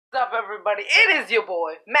up, everybody? It is your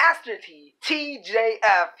boy, Master T,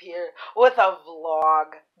 TJF here with a vlog.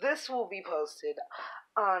 This will be posted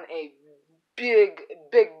on a big,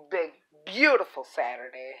 beautiful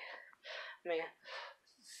Saturday. Man,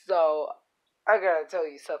 so I gotta tell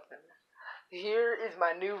you something. Here is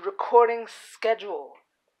my new recording schedule.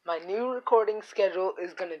 My new recording schedule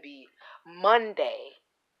is gonna be Monday,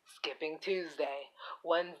 skipping Tuesday,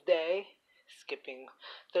 Wednesday, skipping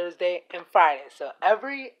Thursday, and Friday. So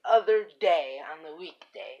every other day on the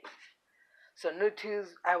weekdays. So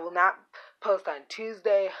I will not post on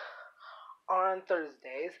Tuesday or on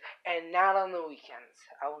Thursdays, and not on the weekends.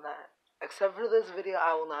 I will not, except for this video,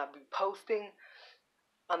 I will not be posting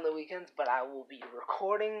on the weekends, but I will be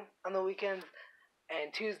recording on the weekends,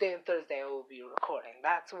 and Tuesday and Thursday I will be recording.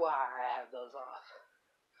 That's why I have those off.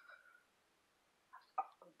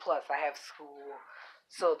 Plus, I have school.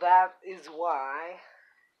 So that is why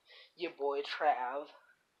your boy Trav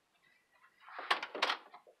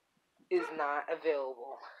is not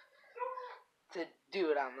available to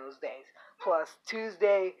do it on those days. Plus,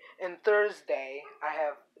 Tuesday and Thursday, I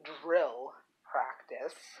have drill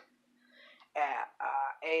practice at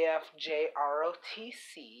AFJROTC.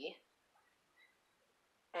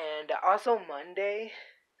 And also Monday,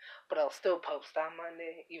 but I'll still post on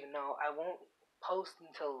Monday, even though I won't post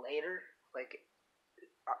until later. Like,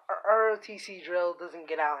 ROTC drill doesn't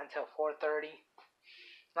get out until 4:30.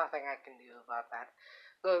 Nothing I can do about that.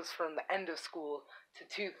 Goes from the end of school to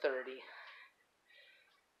 2:30.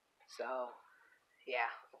 So,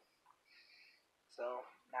 yeah. So,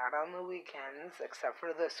 not on the weekends, except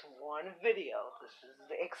for this one video. This is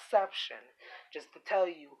the exception. Just to tell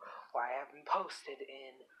you why I haven't posted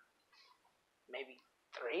in maybe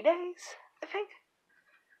 3 days, I think.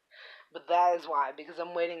 But that is why, because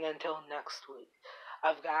I'm waiting until next week.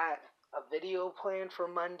 I've got a video planned for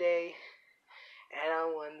Monday, and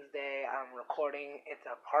on Wednesday I'm recording. It's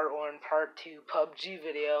a part 1, part 2 PUBG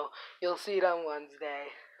video. You'll see it on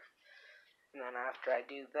Wednesday. And then after I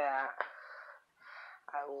do that,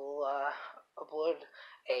 I will upload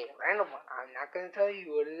a random one. I'm not going to tell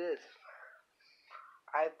you what it is.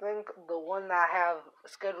 I think the one that I have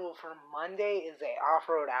scheduled for Monday is a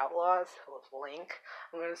Off-Road Outlaws with Link.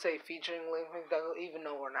 I'm going to say featuring Link McDougall, even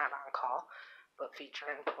though we're not on call, but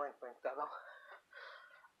featuring Link McDougall.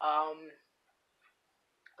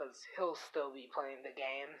 Because he'll still be playing the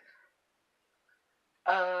game.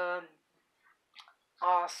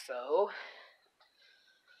 Also,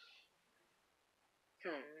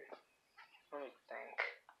 let me think.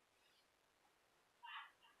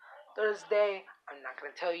 Thursday, I'm not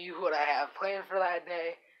going to tell you what I have planned for that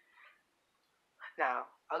day. Now,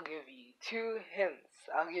 I'll give you 2 hints.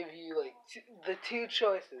 I'll give you, like, the 2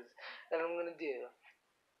 choices that I'm going to do.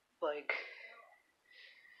 Like,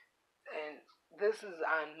 and this is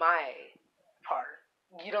on my part.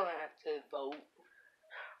 You don't have to vote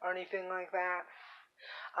or anything like that.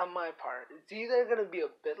 On my part, it's either going to be a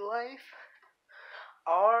BitLife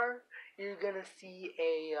or you're going to see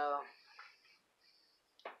a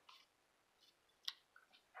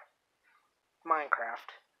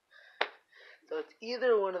Minecraft. So it's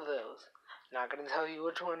either one of those. Not going to tell you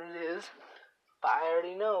which one it is, but I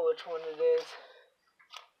already know which one it is.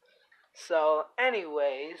 So,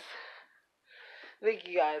 anyways, thank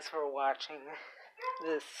you guys for watching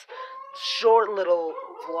this short little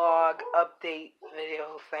vlog update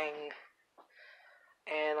video thing.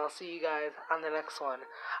 And I'll see you guys on the next one.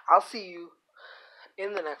 I'll see you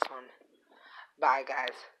in the next one. Bye,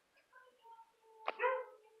 guys.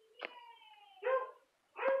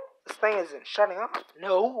 This thing isn't shutting off.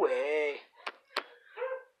 No way.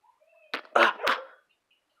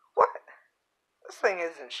 What? This thing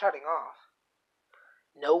isn't shutting off.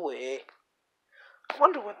 No way. I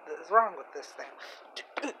wonder what is wrong with this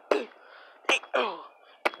thing.